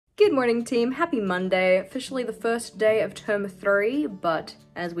Good morning team, happy Monday. Officially the first day of term 3, but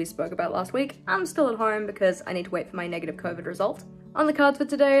as we spoke about last week, I'm still at home because I need to wait for my negative COVID result. On the cards for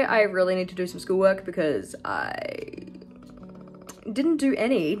today, I really need to do some schoolwork because I didn't do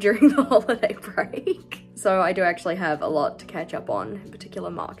any during the holiday break. So I do actually have a lot to catch up on, in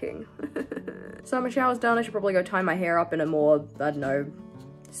particular marking. So my shower's done, I should probably go tie my hair up in a more, I don't know,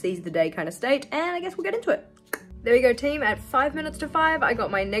 seize the day kind of state, and I guess we'll get into it. There we go team, at 5 minutes to 5, I got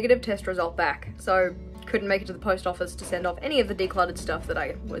my negative test result back. So couldn't make it to the post office to send off any of the decluttered stuff that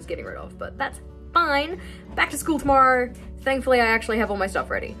I was getting rid of, but that's fine. Back to school tomorrow. Thankfully I actually have all my stuff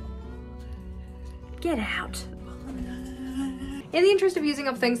ready. Get out. In the interest of using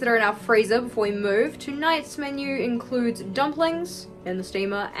up things that are in our freezer before we move, tonight's menu includes dumplings in the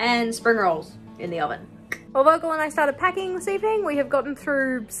steamer and spring rolls in the oven. While Vogel and I started packing this evening, we have gotten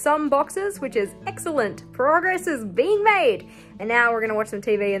through some boxes, which is excellent. Progress is being made. And now we're gonna watch some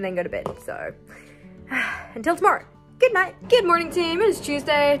TV and then go to bed, so until tomorrow, good night. Good morning team, it is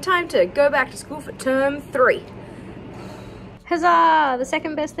Tuesday, time to go back to school for term 3. Huzzah! The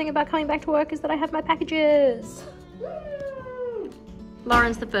second best thing about coming back to work is that I have my packages.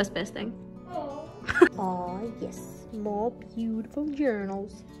 Lauren's the first best thing. Aw, yes, more beautiful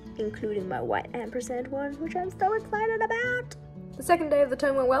journals, including my white ampersand one, which I'm so excited about. The second day of the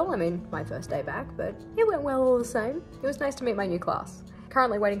term went well. I mean, my first day back, but it went well all the same. It was nice to meet my new class.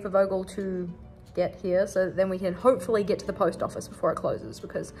 Currently waiting for Vogel to get here so that then we can hopefully get to the post office before it closes,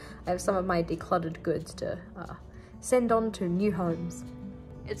 because I have some of my decluttered goods to send on to new homes.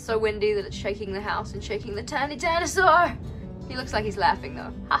 It's so windy that it's shaking the house and shaking the tiny dinosaur. He looks like he's laughing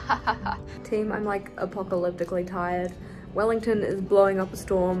though. Ha ha ha ha. Team, I'm like apocalyptically tired. Wellington is blowing up a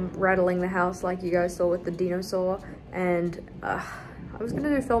storm, rattling the house like you guys saw with the dinosaur, and I was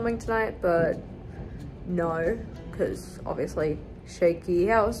gonna do filming tonight, but no, because obviously shaky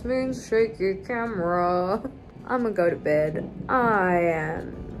house means shaky camera. I'm gonna go to bed. I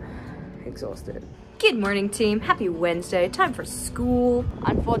am exhausted. Good morning team, happy Wednesday, time for school.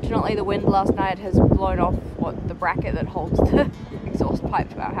 Unfortunately the wind last night has blown off the bracket that holds the exhaust pipe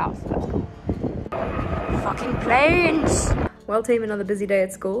to our house, so that's cool. Fucking planes! Well team, another busy day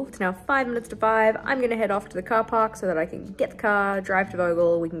at school. It's now 5 minutes to 5. I'm gonna head off to the car park so that I can get the car, drive to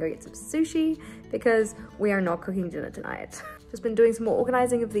Vogel, we can go get some sushi, because we are not cooking dinner tonight. Just been doing some more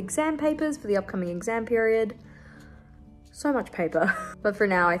organizing of the exam papers for the upcoming exam period. So much paper. But for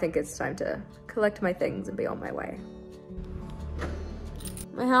now, I think it's time to collect my things and be on my way.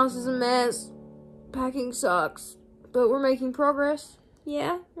 My house is a mess. Packing sucks, but we're making progress.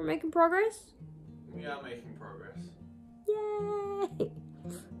 Yeah, we're making progress. We are making progress. Yay!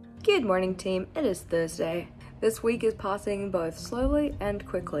 Good morning team, it is Thursday. This week is passing both slowly and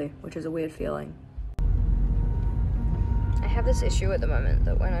quickly, which is a weird feeling. I have this issue at the moment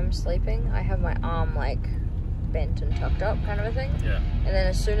that when I'm sleeping, I have my arm like bent and tucked up kind of a thing. Yeah. And then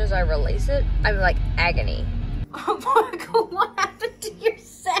as soon as I release it, I'm like agony. Oh my god, what happened to your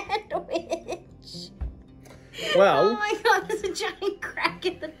sandwich? Well, oh my god, there's a giant crack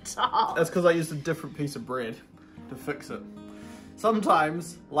in the top. that's because I used a different piece of bread to fix it.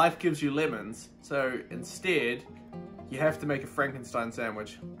 Sometimes life gives you lemons, so instead you have to make a Frankenstein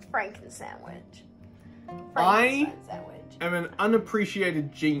sandwich. Franken-sandwich. I am an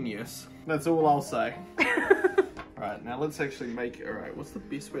unappreciated genius. That's all I'll say. Right, now let's actually make it. Alright, what's the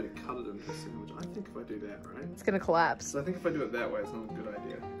best way to cut it into a sandwich? I think if I do that, right? It's gonna collapse. So I think if I do it that way, it's not a good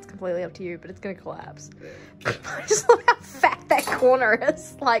idea. It's completely up to you, but it's gonna collapse. Yeah. Just look how fat that corner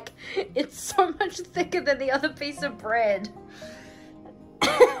is. Like, it's so much thicker than the other piece of bread.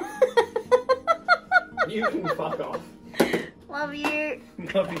 You can fuck off. Love you.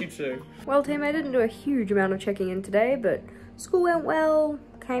 Love you too. Well team, I didn't do a huge amount of checking in today, but school went well,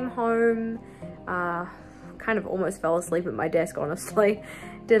 came home, kind of almost fell asleep at my desk, honestly.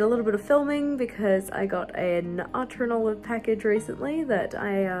 Did a little bit of filming because I got an ultra-olive package recently that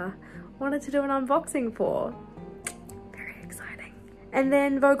I wanted to do an unboxing for. Very exciting. And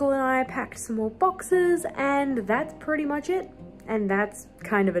then Vogel and I packed some more boxes, and that's pretty much it. And that's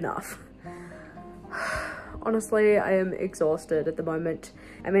kind of enough. Honestly, I am exhausted at the moment.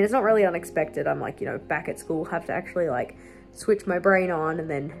 I mean, it's not really unexpected. I'm like, you know, back at school, have to actually like switch my brain on, and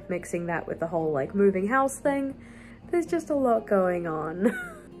then mixing that with the whole like moving house thing. There's just a lot going on.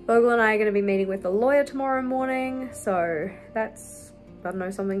 Vogel and I are gonna be meeting with the lawyer tomorrow morning, so that's, I don't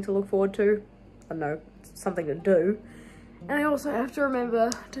know, something to look forward to. I don't know, something to do. And I also have to remember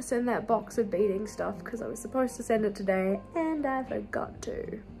to send that box of beading stuff because I was supposed to send it today and I forgot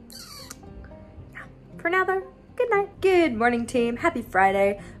to. Yeah. For now though, good night. Good morning team, happy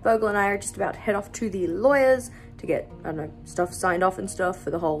Friday. Vogel and I are just about to head off to the lawyers to get, I don't know, stuff signed off and stuff for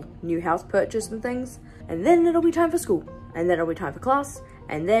the whole new house purchase and things. And then it'll be time for school. And then it'll be time for class.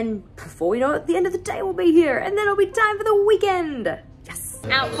 And then, before we know it, the end of the day will be here. And then it'll be time for the weekend. Yes.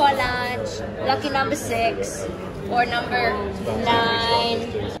 Out for lunch. Lucky number 6 or number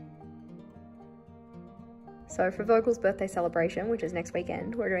 9. So for Vogel's birthday celebration, which is next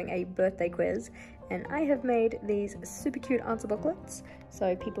weekend, we're doing a birthday quiz, and I have made these super cute answer booklets,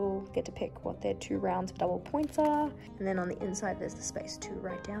 so people get to pick what their 2 rounds of double points are, and then on the inside there's the space to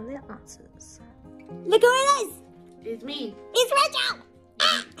write down their answers. Look who it is! It's me. It's Rachel!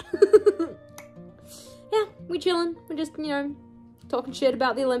 Ah! Yeah, we chillin'. We're just, you know, talking shit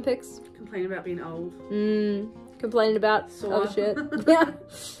about the Olympics. Complaining about being old. Complaining about other shit. Yeah.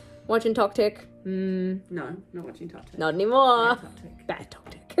 Watching Tok Tick. No, not watching Tok Tick. Not anymore. Bad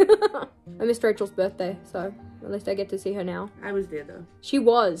Tok Tick. I missed Rachel's birthday, so at least I get to see her now. I was there though. She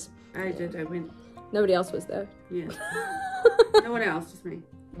was. I did, I went. Nobody else was there. Yeah. No one else, just me.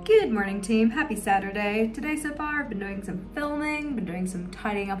 Good morning, team. Happy Saturday. Today so far I've been doing some filming, been doing some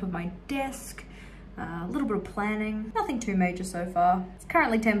tidying up of my desk, a little bit of planning. Nothing too major so far. It's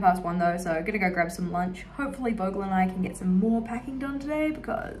currently 1:10 though, so I'm gonna go grab some lunch. Hopefully Vogel and I can get some more packing done today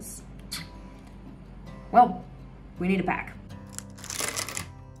because, well, we need to pack.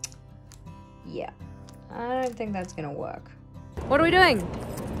 Yeah, I don't think that's gonna work. What are we doing?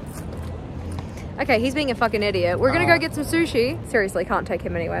 Okay, he's being a fucking idiot. We're gonna go get some sushi. Seriously, can't take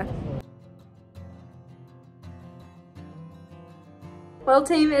him anywhere. Well,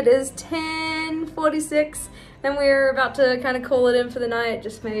 team, it is 10:46 and we're about to kind of call it in for the night,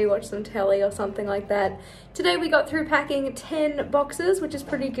 just maybe watch some telly or something like that. Today we got through packing 10 boxes, which is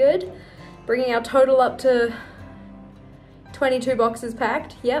pretty good, bringing our total up to 22 boxes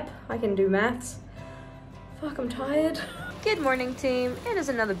packed. Yep, I can do maths. Fuck, I'm tired. Good morning, team. It is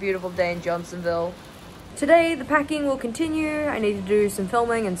another beautiful day in Johnsonville. Today, the packing will continue. I need to do some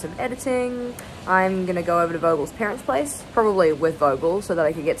filming and some editing. I'm gonna go over to Vogel's parents' place, probably with Vogel, so that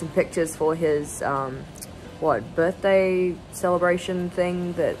I can get some pictures for his, birthday celebration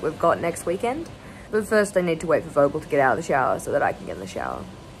thing that we've got next weekend. But first, I need to wait for Vogel to get out of the shower so that I can get in the shower.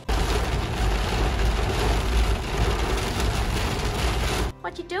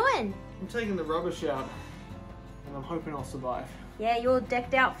 What you doing? I'm taking the rubbish out, and I'm hoping I'll survive. Yeah, you all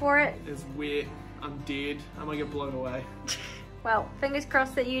decked out for it? It's wet, I'm dead, I might get blown away. Well, fingers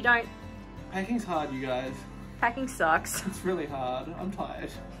crossed that you don't. Packing's hard, you guys. Packing sucks. It's really hard. I'm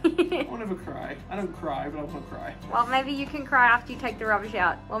tired. I won't ever cry. I don't cry, but I want to cry. Well, maybe you can cry after you take the rubbish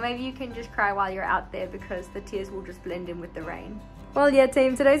out. Well, maybe you can just cry while you're out there because the tears will just blend in with the rain. Well, yeah,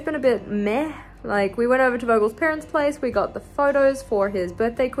 team, today's been a bit meh. Like, we went over to Vogel's parents' place. We got the photos for his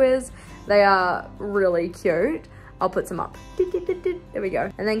birthday quiz. They are really cute. I'll put some up. There we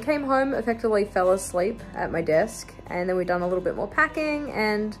go. And then came home, effectively fell asleep at my desk. And then we done a little bit more packing.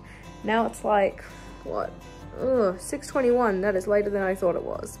 And now it's like, what? Ugh, 6:21. That is later than I thought it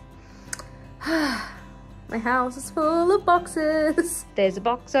was. My house is full of boxes. There's a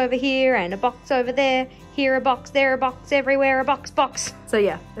box over here and a box over there. Here a box, there a box, everywhere a box. So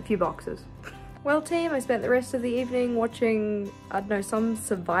yeah, a few boxes. Well, team, I spent the rest of the evening watching, I don't know, some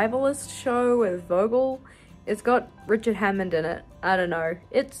survivalist show with Vogel. It's got Richard Hammond in it. I don't know.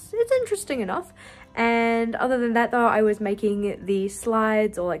 It's interesting enough. And other than that though, I was making the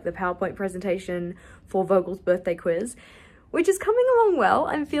slides or like the PowerPoint presentation for Vogel's birthday quiz, which is coming along well.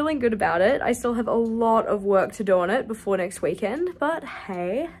 I'm feeling good about it. I still have a lot of work to do on it before next weekend, but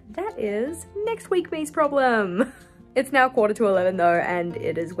hey, that is next week me's problem. It's now 11:15 though, and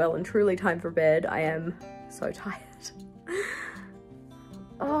it is well and truly time for bed. I am so tired.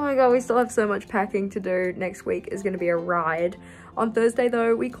 Oh my god, we still have so much packing to do. Next week is gonna be a ride. On Thursday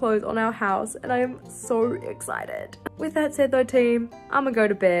though, we close on our house and I am so excited. With that said though, team, I'm gonna go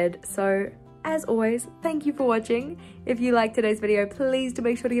to bed. So as always, thank you for watching. If you liked today's video, please do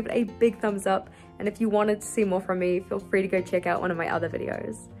make sure to give it a big thumbs up. And if you wanted to see more from me, feel free to go check out one of my other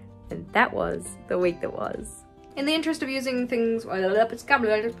videos. And that was the week that was. In the interest of using things,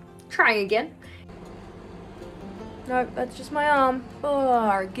 trying again. Nope, that's just my arm.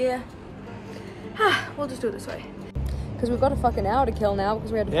 Oh, gear. We'll just do it this way. Because we've got a fucking hour to kill now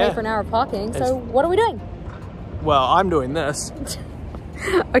because we had to pay for an hour of parking. So what are we doing? Well, I'm doing this.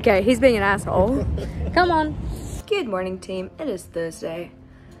 Okay, he's being an asshole. Come on. Good morning, team. It is Thursday.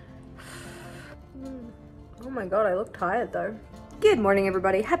 Oh my god, I look tired though. Good morning,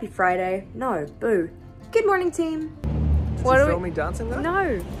 everybody. Happy Friday. No, boo. Good morning, team. Did you film me dancing though?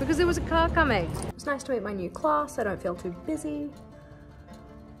 No, because there was a car coming. It's nice to meet my new class. I don't feel too busy.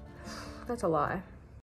 That's a lie.